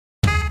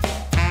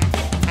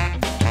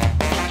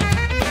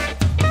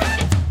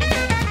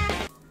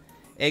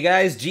Hey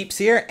guys, Jeeps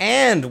here,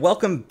 and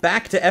welcome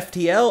back to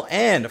FTL,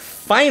 and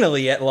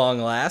finally, at long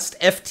last,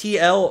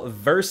 FTL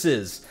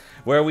Versus,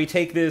 where we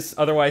take this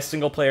otherwise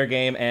single-player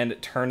game and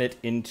turn it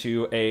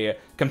into a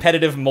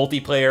competitive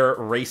multiplayer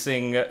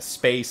racing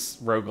space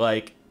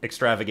roguelike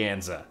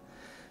extravaganza.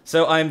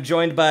 So I'm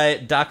joined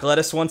by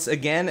DocLettuce once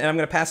again, and I'm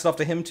going to pass it off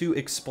to him to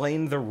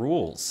explain the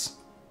rules.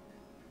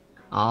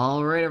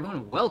 Alright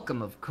everyone,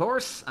 welcome of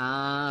course.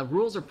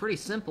 Rules are pretty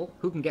simple.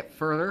 Who can get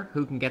further,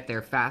 who can get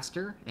there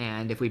faster,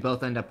 and if we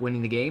both end up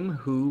winning the game,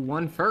 who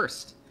won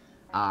first.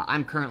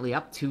 I'm currently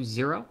up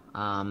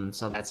 2-0,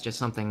 so that's just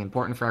something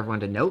important for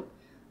everyone to note.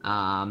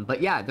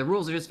 But yeah, the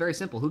rules are just very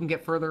simple. Who can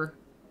get further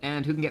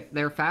and who can get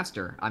there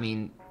faster. I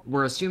mean,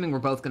 we're assuming we're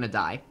both going to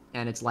die,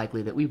 and it's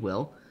likely that we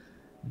will,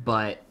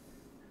 but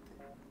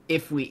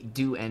if we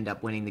do end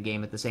up winning the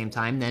game at the same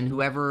time, then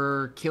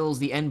whoever kills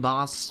the end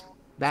boss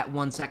that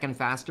 1 second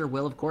faster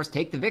will, of course,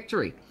 take the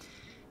victory.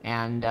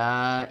 And,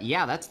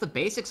 yeah, that's the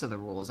basics of the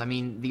rules. I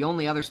mean, the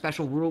only other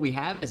special rule we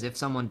have is if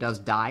someone does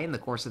die in the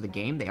course of the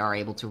game, they are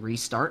able to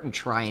restart and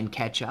try and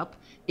catch up.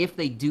 If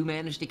they do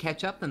manage to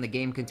catch up, then the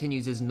game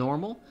continues as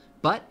normal.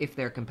 But if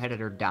their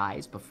competitor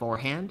dies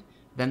beforehand,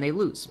 then they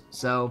lose.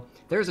 So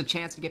there's a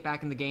chance to get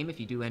back in the game if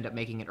you do end up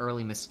making an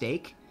early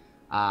mistake.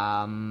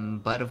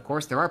 But, of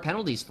course, there are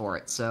penalties for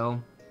it. So,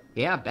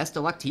 yeah, best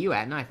of luck to you,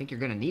 Atna. I think you're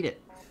going to need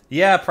it.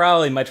 Yeah,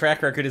 probably. My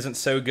track record isn't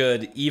so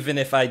good, even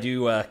if I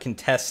do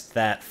contest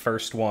that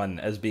first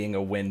one as being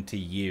a win to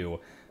you.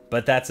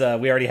 But that's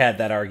we already had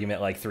that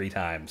argument like 3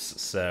 times,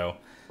 so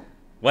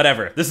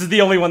whatever. This is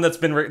the only one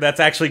that's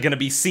actually going to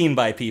be seen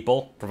by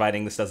people,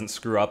 providing this doesn't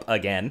screw up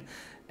again.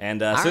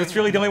 And so it's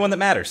really the only one that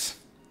matters.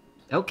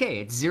 Okay,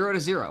 it's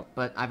 0-0,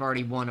 but I've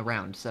already won a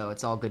round, so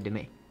it's all good to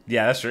me.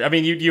 Yeah, that's true. I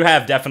mean, you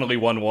have definitely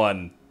won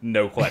one,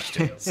 no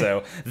question.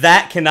 So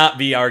that cannot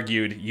be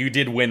argued. You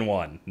did win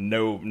one.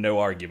 No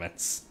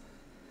arguments.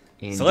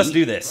 Indeed. So let's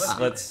do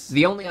this.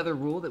 The only other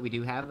rule that we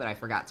do have that I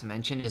forgot to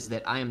mention is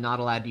that I am not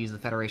allowed to use the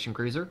Federation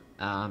Cruiser,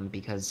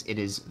 because it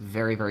is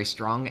very, very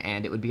strong,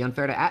 and it would be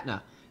unfair to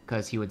Atna,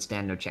 because he would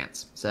stand no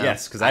chance. So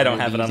yes, because I don't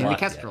have it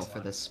unlocked yet. For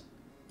this.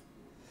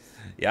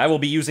 Yeah, I will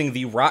be using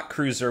the Rock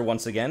Cruiser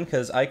once again,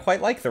 because I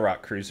quite like the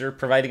Rock Cruiser,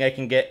 providing I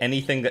can get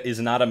anything that is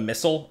not a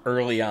missile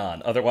early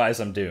on. Otherwise,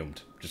 I'm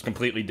doomed. Just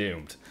completely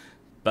doomed.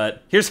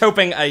 But here's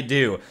hoping I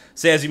do.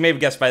 So as you may have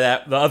guessed by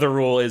that, the other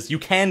rule is you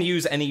can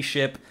use any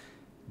ship,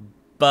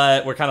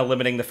 but we're kind of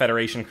limiting the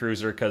Federation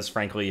Cruiser, because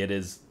frankly, it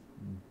is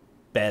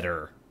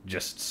better.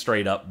 Just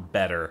straight up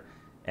better.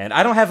 And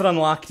I don't have it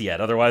unlocked yet,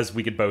 otherwise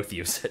we could both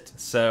use it.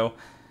 So,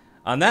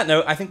 on that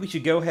note, I think we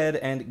should go ahead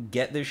and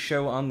get this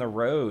show on the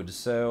road,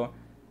 so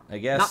I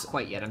guess... Not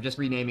quite yet. I'm just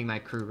renaming my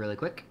crew really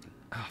quick.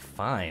 Oh,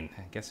 fine.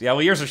 I guess... Yeah,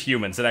 well, yours are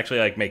humans. It actually,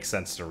 like, makes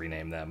sense to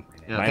rename them.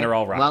 Okay. Mine are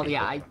all rock Well, people.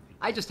 Yeah,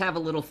 I just have a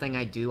little thing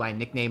I do. I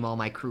nickname all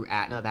my crew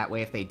Atna. That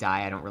way, if they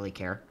die, I don't really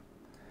care.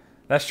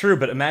 That's true,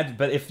 but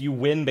if you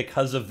win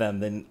because of them,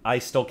 then I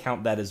still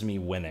count that as me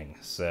winning,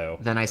 so...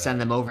 Then I send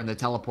them over in the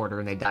teleporter,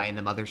 and they die in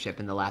the mothership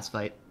in the last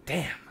fight.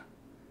 Damn.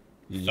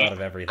 You thought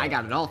of everything. I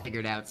got it all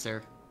figured out,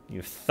 sir.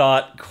 You've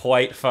thought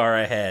quite far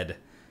ahead.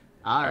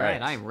 All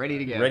right, I'm ready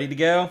to go. Ready to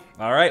go?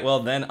 All right,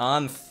 well then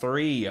on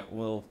 3,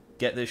 we'll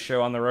get this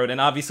show on the road. And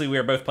obviously we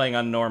are both playing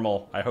on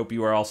normal. I hope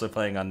you are also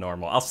playing on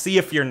normal. I'll see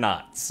if you're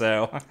not,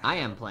 so... I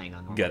am playing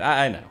on normal. Good,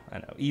 I know.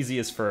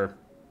 Easiest for,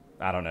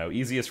 I don't know,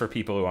 easiest for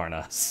people who aren't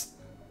us.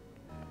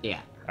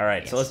 Yeah. All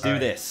right, so let's do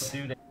this.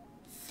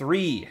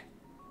 3,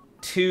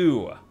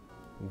 2,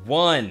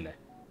 1,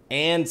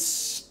 and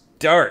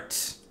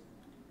start.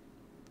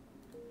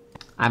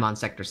 I'm on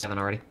Sector 7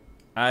 already.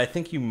 I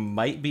think you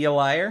might be a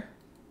liar,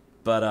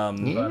 but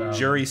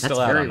jury's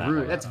still out on that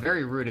one. That's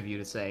very rude of you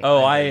to say.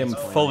 Oh, I am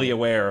fully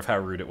aware of how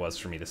rude it was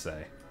for me to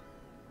say.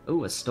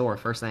 Ooh, a store.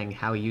 First thing,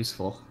 how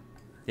useful.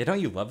 Yeah,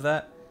 don't you love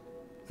that?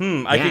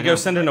 I could go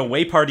send an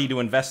away party to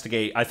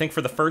investigate. I think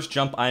for the first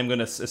jump, I'm going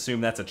to assume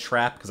that's a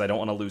trap, because I don't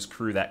want to lose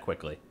crew that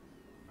quickly.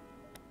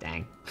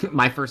 Dang.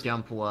 My first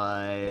jump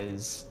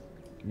was...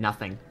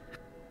 nothing.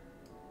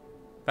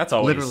 That's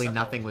always... Literally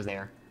nothing was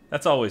there.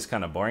 That's always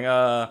kind of boring.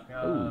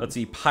 Let's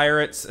see,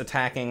 pirates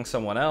attacking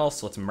someone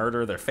else. Let's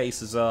murder their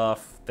faces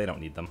off. They don't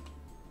need them.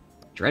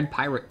 Dread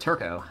Pirate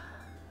Turco.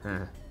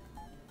 Huh.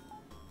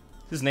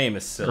 His name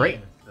is silly. Great.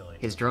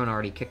 His drone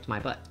already kicked my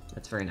butt.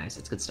 That's very nice.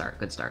 It's a good start.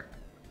 Good start.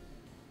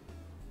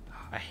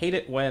 I hate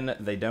it when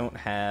they don't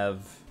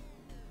have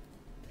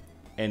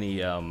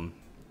any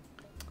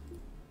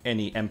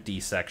empty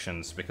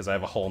sections, because I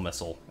have a hull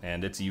missile,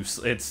 and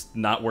it's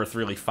not worth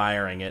really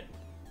firing it.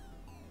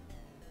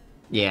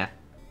 Yeah.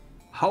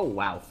 Oh,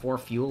 wow. 4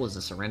 fuel is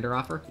a surrender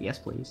offer? Yes,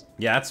 please.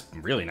 Yeah, that's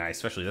really nice,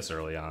 especially this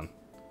early on.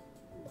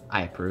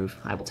 I approve.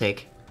 I will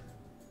take.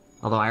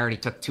 Although I already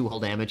took 2 hull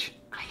damage.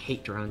 I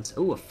hate drones.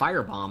 Ooh, a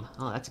firebomb.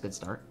 Oh, that's a good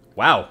start.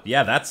 Wow.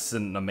 Yeah, that's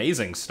an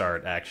amazing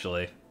start,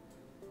 actually.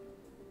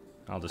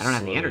 I don't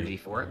have the energy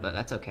for it, but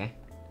that's okay.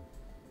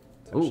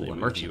 Ooh, a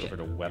merchant over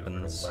to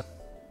weapons.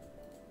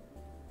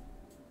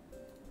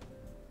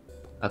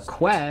 A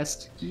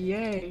quest?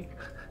 Yay!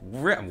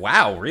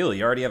 Wow, really?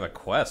 You already have a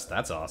quest?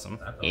 That's awesome.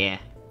 Yeah.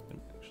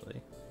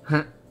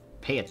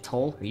 pay a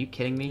toll? Are you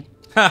kidding me?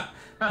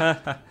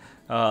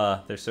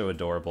 They're so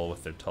adorable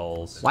with their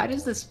tolls. Why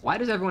does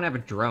everyone have a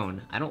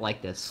drone? I don't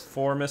like this.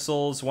 4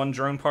 missiles, 1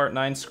 drone part,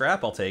 9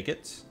 scrap. I'll take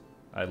it.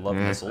 I love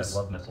missiles.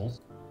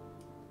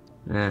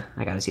 I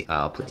gotta see.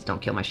 Oh, please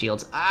don't kill my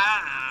shields.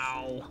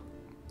 Ow!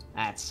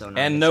 That's so nice.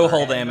 And no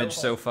hull damage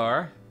so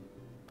far.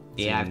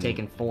 Yeah, I've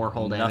taken 4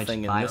 hull damage,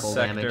 Nothing in 5 this hull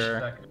sector.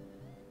 damage.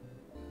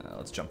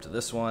 Let's jump to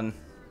this one.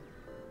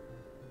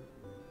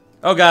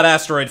 Oh god,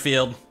 asteroid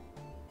field.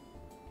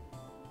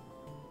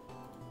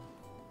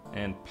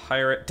 And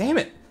pirate. Damn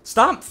it!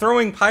 Stop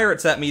throwing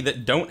pirates at me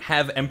that don't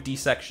have empty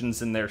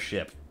sections in their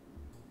ship.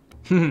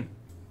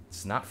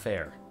 It's not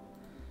fair.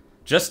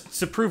 Just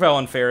to prove how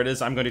unfair it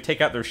is, I'm going to take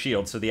out their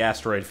shields so the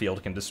asteroid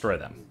field can destroy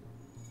them.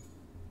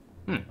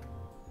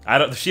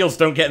 The shields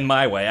don't get in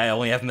my way, I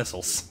only have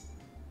missiles.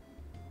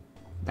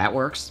 That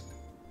works.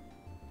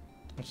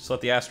 Let's just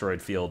let the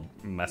asteroid field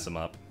mess them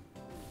up.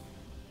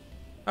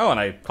 Oh, and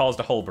I caused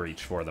a hull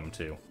breach for them,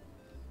 too.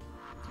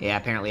 Yeah,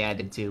 apparently I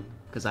did too,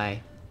 because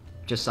I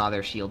just saw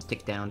their shields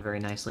tick down very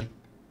nicely.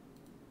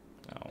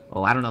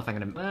 Oh, I don't know if I'm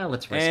gonna... Well,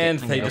 let's risk it. And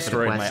they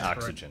destroyed my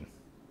oxygen.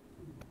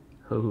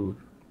 Ooh.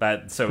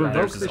 But, so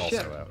theirs is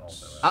also out.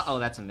 Uh-oh,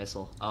 that's a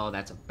missile. Oh,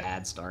 that's a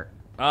bad start.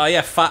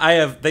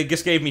 Yeah, they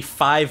just gave me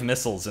 5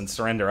 missiles in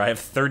surrender. I have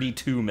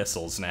 32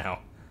 missiles now.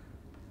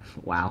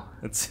 Wow.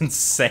 It's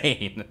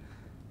insane.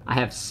 I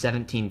have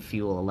 17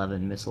 fuel,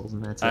 11 missiles,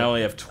 and that's it. I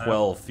only have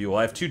 12 fuel.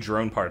 I have 2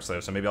 drone parts, though,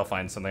 so maybe I'll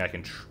find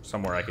something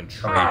somewhere I can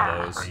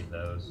trade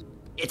those.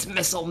 It's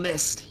missile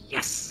missed!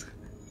 Yes!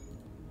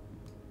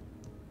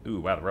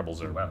 Ooh, wow, the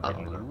rebels are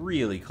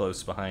really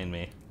close behind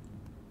me.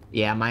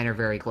 Yeah, mine are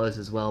very close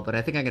as well, but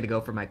I think I'm gonna go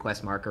for my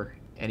quest marker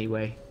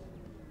anyway.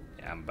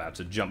 Yeah, I'm about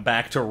to jump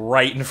back to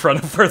right in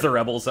front of where the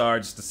rebels are,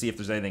 just to see if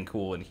there's anything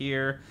cool in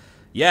here.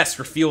 Yes,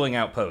 refueling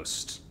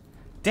outpost.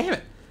 Damn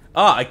it!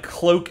 I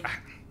cloak...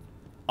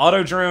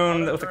 Auto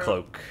drone with a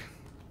cloak.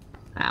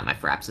 My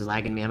fraps is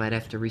lagging me. I might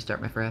have to restart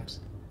my fraps.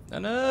 Oh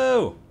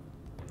no!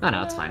 Oh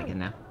no, it's fine again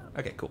now.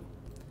 Okay, cool.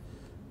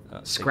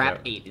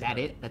 Scrap 8, is that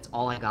it? That's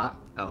all I got?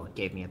 Oh, it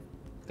gave me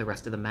the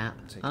rest of the map.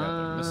 Take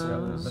out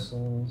the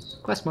missiles.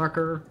 Quest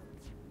marker.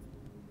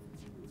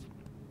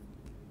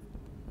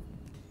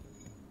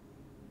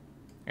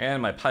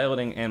 And my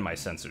piloting and my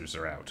sensors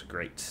are out.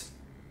 Great.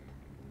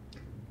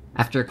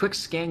 After a quick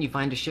scan, you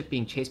find a ship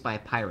being chased by a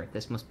pirate.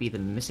 This must be the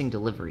missing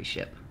delivery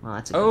ship. Well,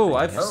 that's a good thing,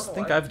 I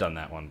think I've done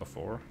that one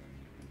before.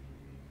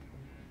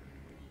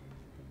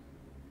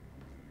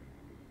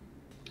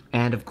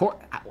 And of course,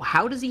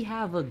 how does he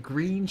have a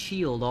green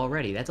shield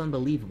already? That's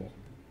unbelievable.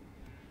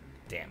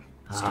 Damn.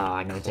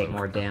 I'm gonna take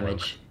more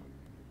damage.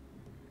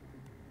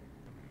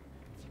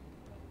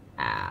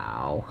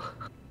 Ow.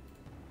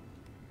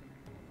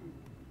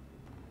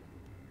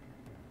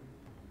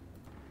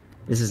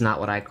 This is not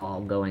what I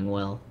call going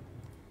well.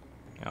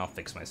 I'll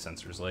fix my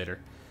sensors later.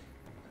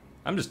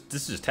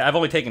 I've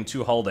only taken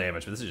 2 hull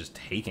damage, but this is just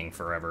taking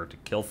forever to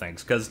kill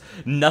things, because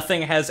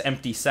nothing has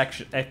empty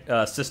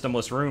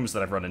systemless rooms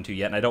that I've run into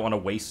yet, and I don't want to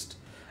waste...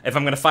 If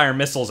I'm going to fire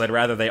missiles, I'd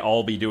rather they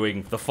all be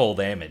doing the full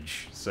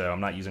damage, so I'm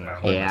not using my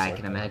hull missile. I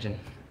can imagine.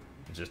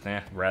 Just,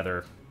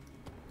 rather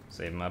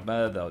save my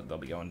bed. They'll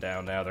be going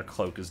down now. Their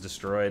cloak is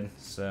destroyed,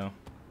 so...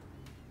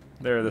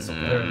 This'll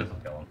kill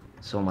them.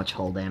 So much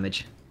hull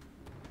damage.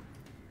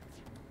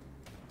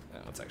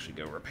 Let's actually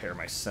go repair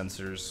my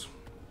sensors.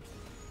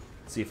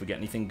 See if we get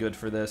anything good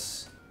for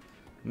this.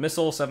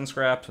 Missile, 7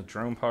 scrap, a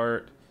drone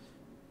part.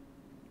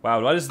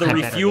 Wow, why does the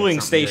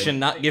refueling station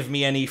not give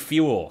me any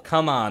fuel?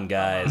 Come on,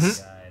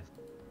 guys.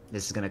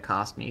 This is gonna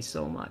cost me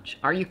so much.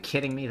 Are you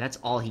kidding me? That's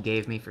all he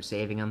gave me for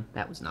saving him?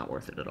 That was not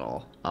worth it at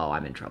all. Oh,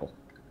 I'm in trouble.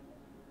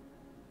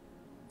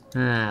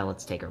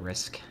 Let's take a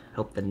risk.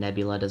 Hope the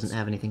nebula doesn't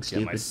have anything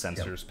stupid. Get my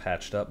sensors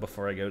patched up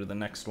before I go to the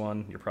next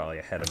one. You're probably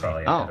ahead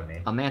of me.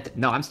 A Manta.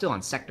 No, I'm still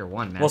on Sector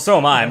 1, man. Well, so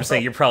am I. I'm just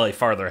saying you're probably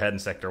farther ahead in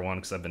Sector 1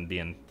 because I've been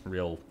being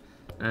real...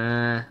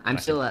 I'm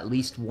still at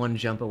least 1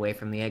 jump away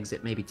from the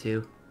exit, maybe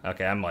 2.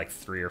 Okay, I'm like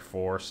 3 or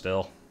 4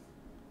 still.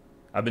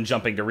 I've been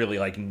jumping to really,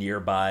 like,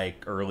 nearby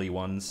early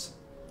ones.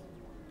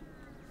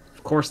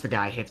 Of course the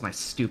guy hits my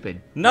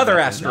stupid... Another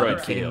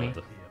asteroid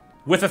field.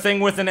 With a thing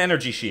with an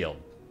energy shield.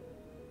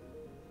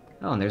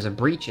 Oh, and there's a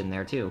breach in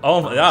there, too.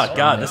 Oh my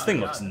god, this thing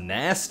looks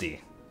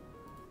nasty.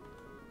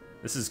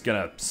 This is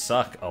gonna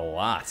suck a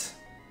lot.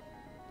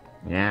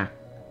 Yeah.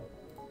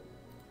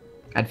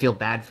 I'd feel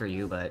bad for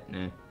you, but...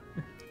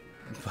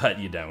 But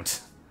you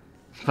don't.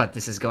 But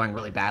this is going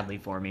really badly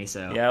for me,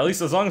 so... Yeah, at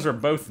least as long as we're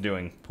both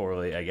doing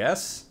poorly, I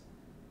guess.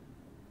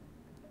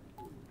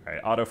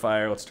 Alright,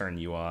 auto-fire, let's turn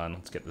you on.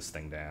 Let's get this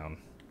thing down.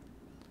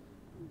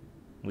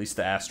 At least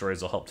the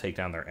asteroids will help take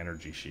down their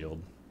energy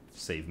shield.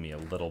 Save me a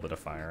little bit of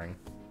firing.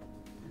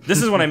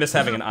 This is when I miss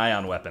having an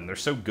ion weapon. They're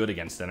so good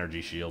against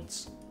energy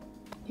shields.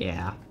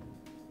 Yeah.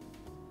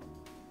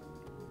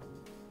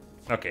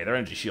 Okay, their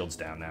energy shield's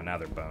down now. Now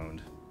they're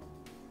boned.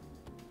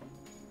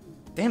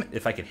 Damn it,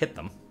 if I could hit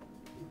them.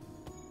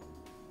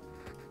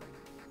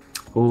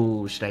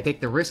 Ooh, should I take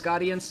the risk,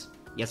 audience?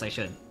 Yes, I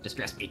should.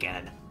 Distress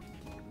beacon.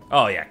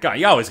 Oh, yeah. God,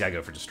 you always gotta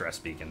go for distress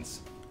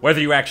beacons. Whether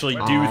you actually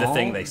do the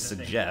thing they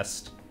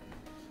suggest.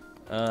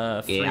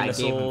 3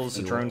 missiles,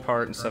 a drone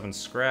part, and 7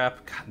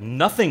 scrap. God,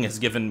 nothing has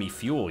given me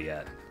fuel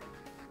yet.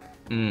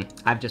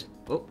 I just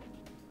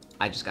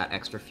got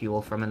extra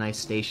fuel from a nice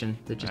station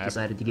that just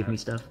decided to give me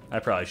stuff. I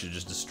probably should have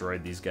just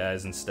destroyed these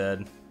guys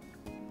instead.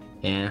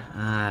 Yeah,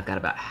 I've got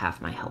about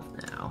half my health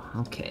now.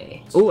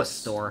 Okay. Ooh, a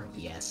store.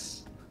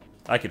 Yes.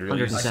 I could really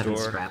use a 107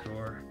 store. scrap.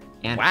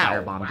 And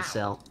Wow. firebomb to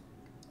sell.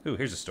 Ooh,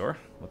 here's a store.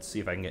 Let's see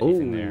if I can get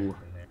anything there.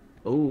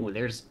 Ooh,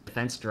 there's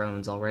defense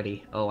drones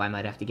already. Oh, I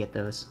might have to get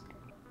those.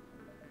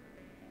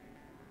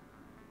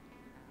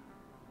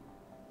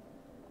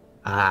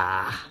 Do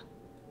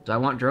I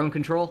want drone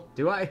control?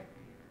 Do I?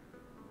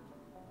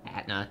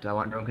 Atna, do I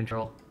want drone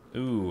control?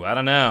 Ooh, I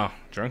don't know.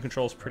 Drone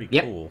control's pretty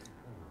cool.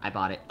 I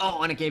bought it.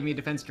 Oh, and it gave me a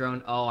defense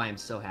drone. Oh, I am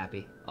so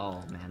happy.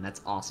 Oh, man,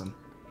 that's awesome.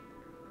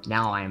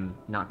 Now I'm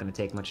not going to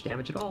take much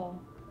damage at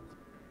all.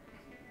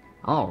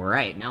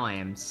 Alright, now I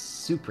am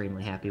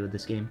supremely happy with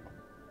this game.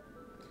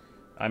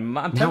 I'm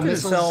tempted to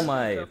sell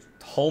my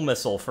hull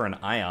missile for an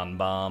ion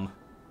bomb.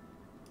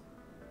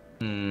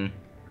 I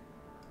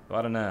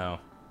don't know.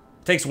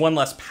 It takes 1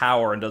 less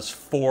power and does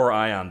 4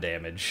 ion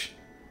damage.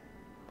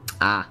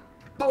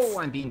 Oh,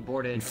 I'm being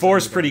boarded. And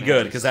 4's pretty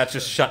good, because that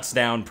just shuts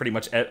down pretty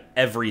much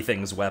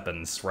everything's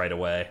weapons right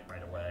away.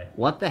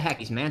 What the heck?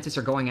 These mantis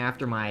are going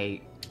after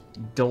my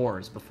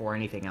doors before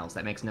anything else.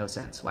 That makes no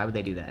sense. Why would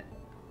they do that?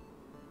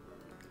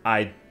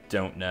 I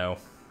don't know.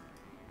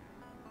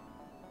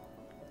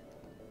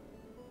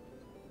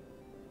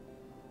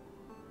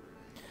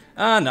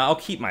 No, I'll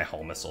keep my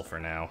hull missile for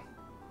now.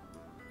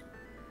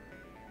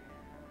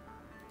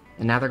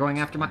 And now they're going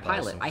after my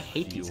pilot. I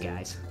hate these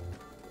guys.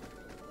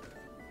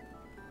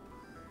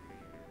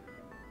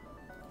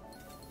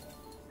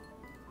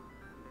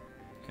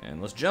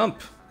 And let's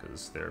jump,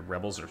 because their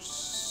rebels are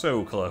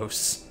so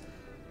close.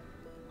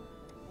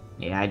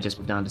 Yeah, I just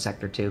moved on to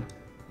Sector 2.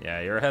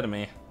 Yeah, you're ahead of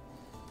me.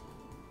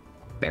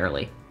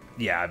 Barely.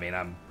 Yeah, I mean,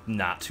 I'm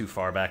not too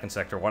far back in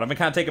Sector 1. I've been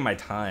kind of taking my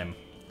time.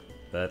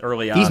 But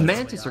early on... These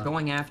mantis are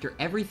going after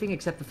everything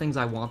except the things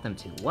I want them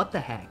to. What the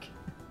heck?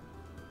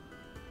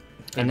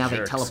 And now they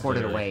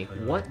teleported away.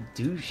 What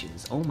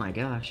douches. Oh my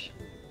gosh.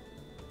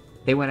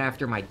 They went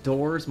after my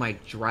doors, my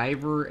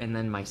driver, and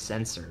then my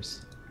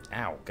sensors.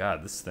 Ow,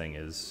 God, this thing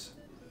is...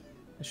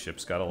 This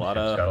ship's got a lot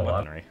of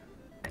weaponry.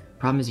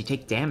 Problem is you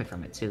take damage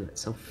from it, too.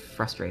 That's so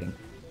frustrating.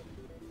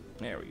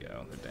 There we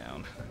go. They're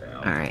down.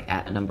 Alright,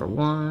 at number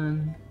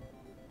 1.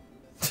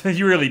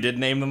 You really did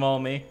name them all,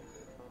 me?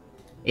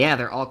 Yeah,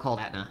 they're all called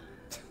Atna.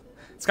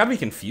 It's gotta be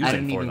confusing for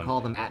them. I didn't even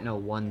call them Atna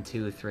 1,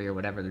 2, 3, or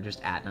whatever. They're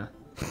just Atna.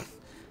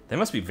 They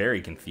must be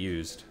very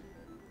confused.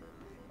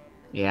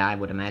 Yeah, I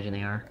would imagine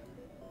they are.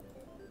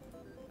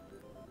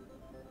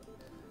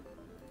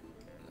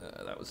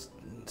 That was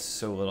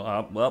so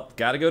little... well,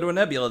 gotta go to a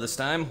nebula this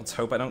time. Let's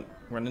hope I don't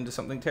run into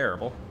something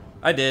terrible.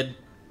 I did.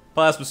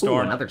 Plasma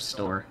storm. Ooh, another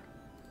store.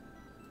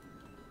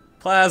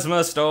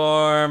 Plasma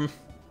storm.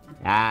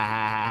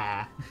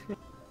 Ah.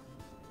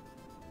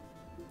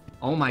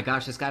 Oh my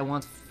gosh, this guy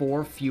wants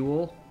 4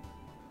 fuel.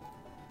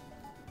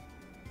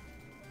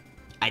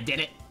 I did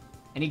it.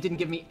 And he didn't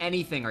give me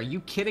anything. Are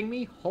you kidding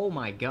me? Oh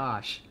my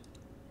gosh.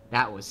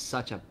 That was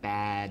such a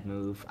bad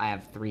move. I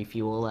have 3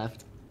 fuel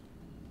left.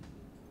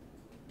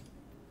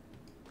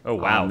 Oh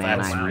wow, Oh, man,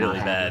 that's I'm really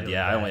not bad.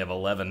 Yeah, I only have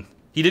 11.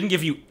 He didn't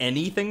give you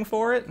anything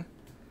for it?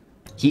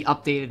 He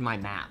updated my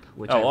map.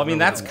 Which Oh, well, I mean, really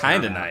that's don't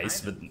kind of care about.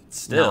 nice, but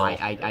still. No,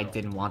 I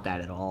didn't want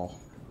that at all.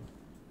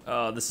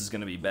 Oh, this is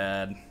gonna be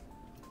bad.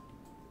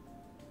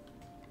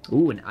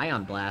 Ooh, an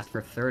ion blast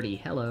for 30.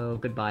 Hello,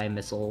 goodbye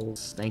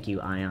missiles. Thank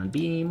you, ion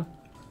beam.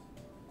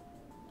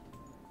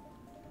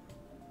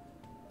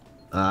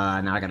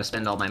 Now I gotta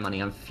spend all my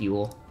money on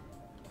fuel.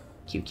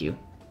 QQ.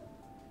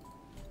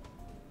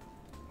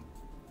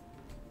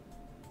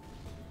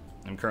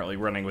 I'm currently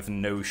running with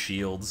no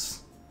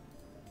shields.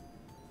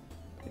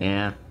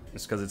 Yeah.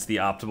 Just because it's the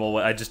optimal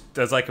way. I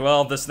was like,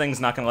 well, this thing's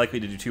not gonna likely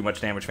to do too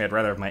much damage to me. I'd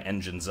rather have my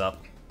engines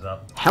up.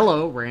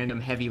 Hello,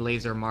 random heavy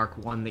laser Mark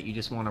 1 that you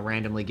just want to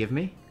randomly give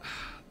me.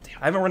 Damn,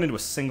 I haven't run into a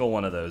single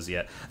one of those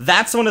yet.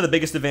 That's one of the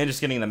biggest advantages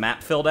getting the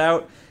map filled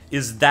out,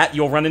 is that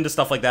you'll run into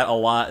stuff like that a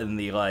lot in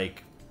the,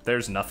 like,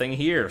 there's nothing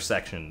here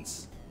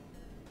sections.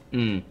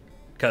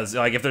 Because,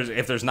 like, if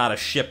there's not a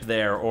ship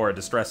there or a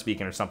distress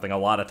beacon or something, a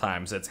lot of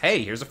times it's,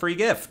 hey, here's a free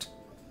gift.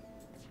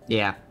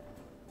 Yeah.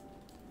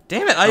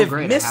 Damn it, I have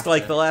great, missed,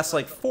 like, the last,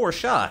 like, 4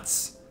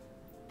 shots.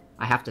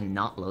 I have to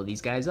not blow these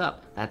guys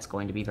up. That's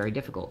going to be very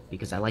difficult,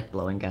 because I like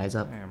blowing guys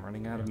up. I'm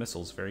running out of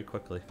missiles very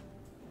quickly.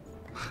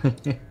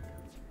 There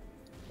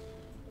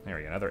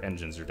we go, now their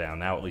engines are down.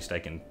 Now at least I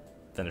can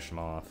finish them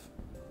off.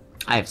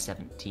 I have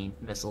 17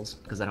 missiles,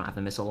 because I don't have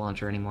the missile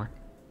launcher anymore.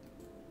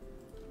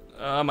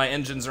 My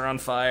engines are on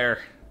fire.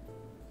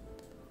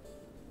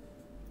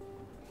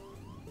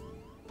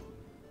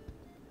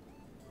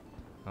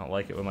 I don't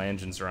like it when my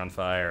engines are on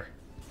fire.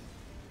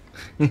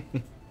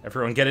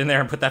 Everyone get in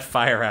there and put that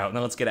fire out, and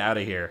then let's get out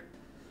of here.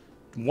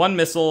 1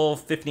 missile,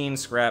 15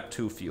 scrap,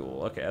 2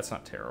 fuel. Okay, that's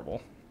not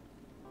terrible.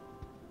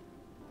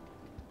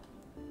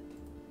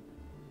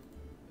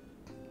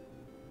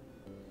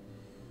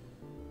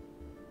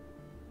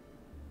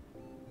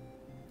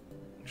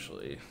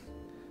 actually.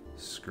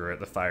 Screw it,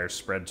 the fire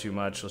spread too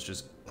much. Let's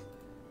just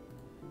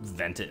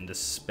vent it into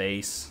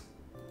space.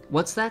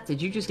 What's that?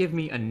 Did you just give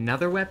me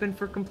another weapon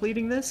for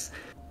completing this?